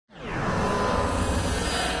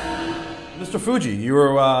Mr. Fuji, you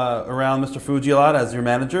were around Mr. Fuji a lot as your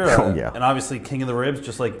manager. Oh, yeah. And obviously king of the ribs,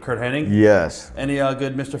 just like Kurt Hennig. Yes. Any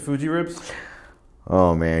good Mr. Fuji ribs?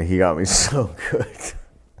 Oh, man, he got me so good.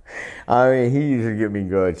 I mean, he used to get me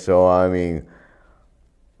good. So, I mean,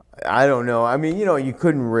 I don't know. I mean, you know, you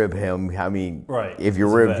couldn't rib him. I mean, right. If you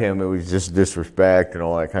ribbed him, it was just disrespect and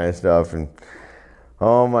all that kind of stuff. And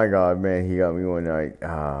oh my God, man, he got me one night.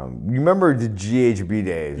 You remember the GHB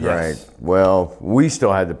days, yes. Right? Well, we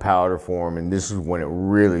still had the powder form, and this is when it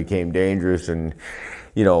really became dangerous. And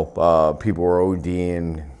you know, people were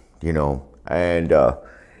ODing, you know, and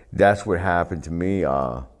that's what happened to me.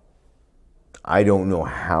 I don't know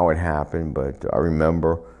how it happened, but I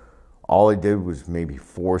remember all I did was maybe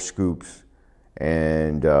 4 scoops,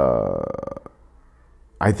 and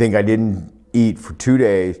I think I didn't eat for 2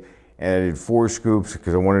 days, and I did 4 scoops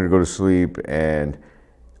because I wanted to go to sleep. And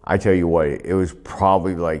I tell you what, it was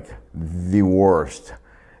probably like the worst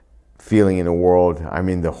feeling in the world. I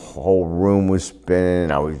mean, the whole room was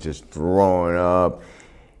spinning. I was just throwing up,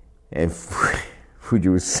 and Fuji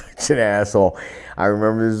was such an asshole. I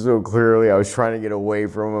remember this so clearly. I was trying to get away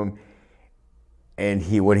from him, and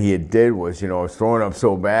what he had did was, you know, I was throwing up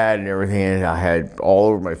so bad and everything, and I had all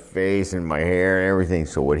over my face and my hair and everything.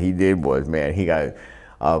 So what he did was, man, he got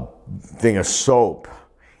a thing of soap,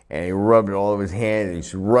 and he rubbed it all over his hands, and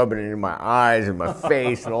he's rubbing it in my eyes and my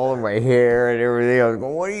face and all over my hair and everything. I was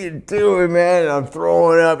going, what are you doing, man? And I'm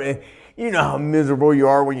throwing up, and you know how miserable you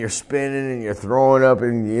are when you're spinning and you're throwing up,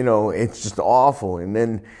 and you know, it's just awful. And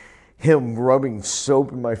then him rubbing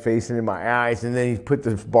soap in my face and in my eyes, and then he put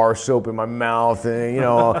the bar soap in my mouth, and you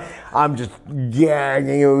know, I'm just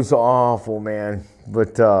gagging. It was awful, man.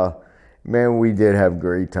 But man, we did have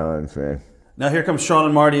great times, man. Now here comes Shawn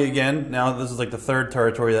and Marty again. Now this is like the third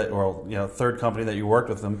territory third company that you worked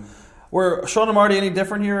with them. Were Shawn and Marty any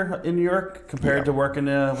different here in New York compared to working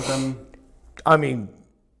with them? I mean,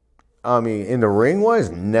 in the ring wise,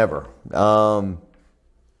 never.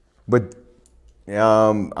 But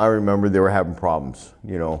I remember they were having problems,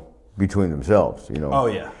 you know, between themselves, you know. Oh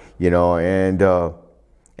yeah. You know, and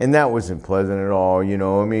that wasn't pleasant at all, you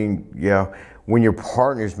know. I mean, yeah, when you're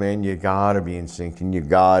partners, man, you gotta be in sync, and you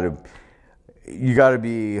gotta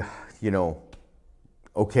be, you know,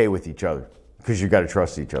 okay with each other, because you gotta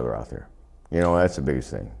trust each other out there. You know, that's the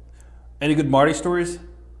biggest thing. Any good Marty stories?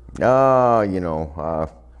 You know.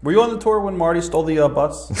 Were you on the tour when Marty stole the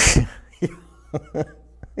bus?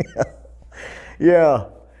 Yeah,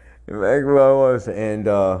 in fact, I was, and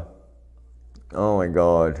oh my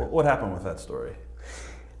God. What happened with that story?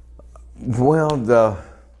 Well,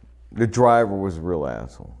 the driver was a real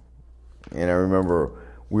asshole, and I remember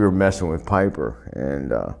we were messing with Piper,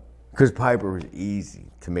 and because Piper was easy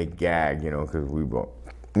to make gag, you know, because we were,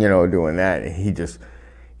 you know, doing that, and he just,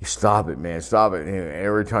 you stop it, man, stop it. And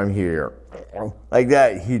every time he hear like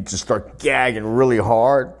that, he'd just start gagging really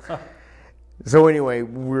hard. So anyway,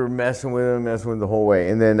 we were messing with him the whole way,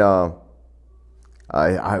 and then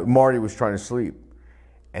Marty was trying to sleep,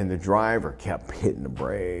 and the driver kept hitting the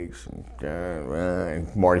brakes,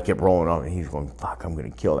 and Marty kept rolling off, and he's going, "Fuck, I'm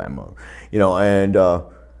gonna kill that mother," you know. And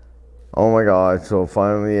oh my God! So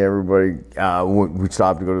finally, everybody we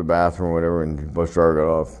stopped to go to the bathroom or whatever, and the bus driver got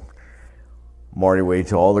off. Marty waited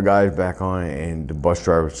till all the guys back on, and the bus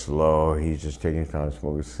driver's slow. He's just taking his time to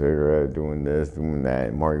smoke a cigarette, doing this, doing that.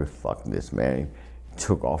 And Marty goes, "Fuck this, man." He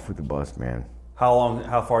took off with the bus, man.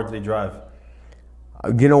 How far did he drive?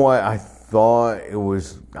 You know what? I thought it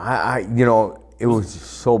was, you know, it was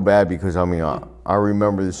so bad because, I mean, I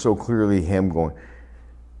remember this so clearly, him going,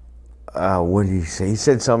 what did he say? He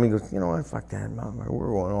said something. He goes, "You know what? Fuck that.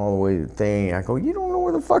 We're going all the way to the thing." I go, "You don't know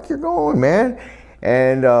where the fuck you're going, man."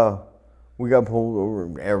 And, we got pulled over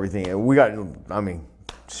and everything, and we got, I mean,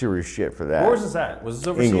 serious shit for that. Where was this at? Was this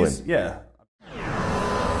overseas? England. Yeah.